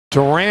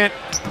Durant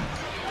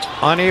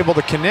unable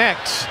to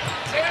connect.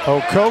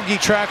 Okogie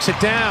tracks it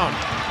down.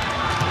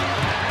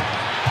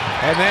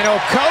 And then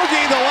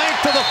Okogie, the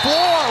length of the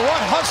floor.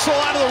 What hustle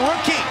out of the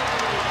rookie.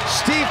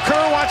 Steve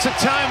Kerr wants a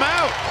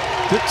timeout.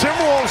 The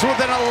Timberwolves with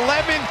an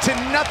 11-0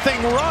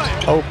 run.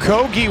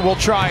 Okogie will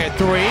try a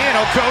three, and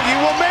Okogie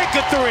will make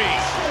a three.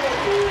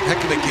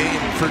 Heck of a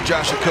game for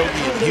Josh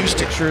Okogie in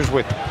Houston. Pictures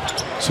with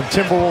some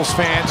Timberwolves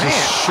fans. Man,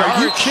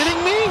 are you kidding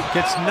me?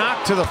 Gets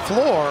knocked to the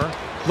floor.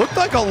 Looked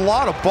like a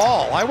lot of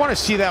ball. I want to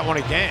see that one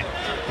again.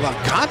 A lot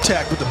of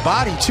contact with the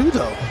body too,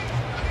 though.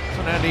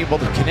 Unable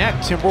to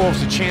connect.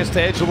 Timberwolves a chance to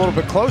edge a little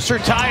bit closer.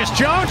 Tyus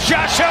Jones,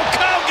 Josh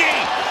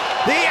Okogie,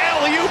 the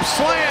alley-oop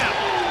slam.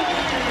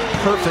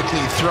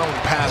 Perfectly thrown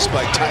pass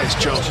by Tyus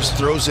Jones. Just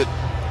throws it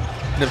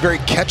in a very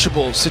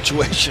catchable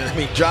situation. I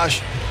mean,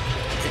 Josh,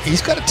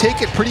 he's got to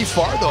take it pretty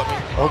far, though.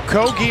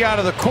 Okogie out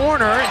of the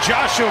corner, and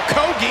Josh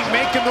Okogie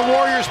making the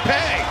Warriors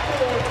pay.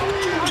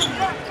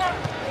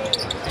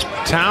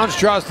 Towns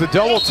draws the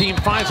double team,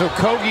 finds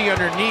Okogie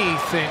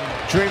underneath, and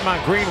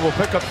Draymond Green will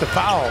pick up the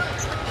foul.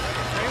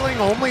 Trailing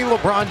only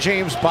LeBron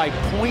James by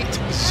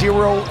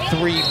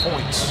 0.03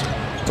 points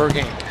per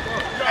game.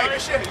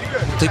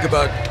 The thing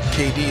about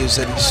KD is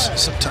that he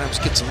sometimes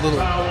gets a little,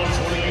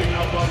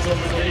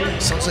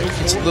 sounds like he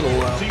gets a little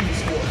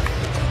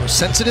more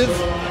sensitive.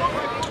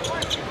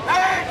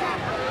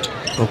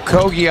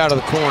 Okogie out of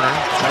the corner.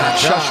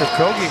 Josh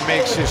Okogie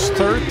makes his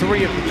third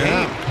three of the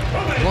game.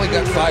 He only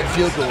got 5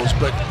 field goals,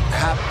 but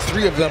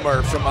 3 of them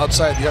are from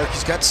outside the arc.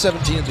 He's got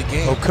 17 in the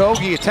game.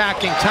 Okogie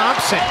attacking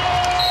Thompson.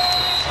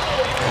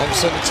 All of a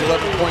sudden, it's an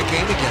 11-point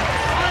game again.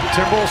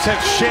 Timberwolves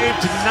have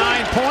shaved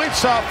 9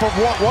 points off of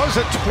what was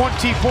a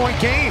 20-point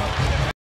game.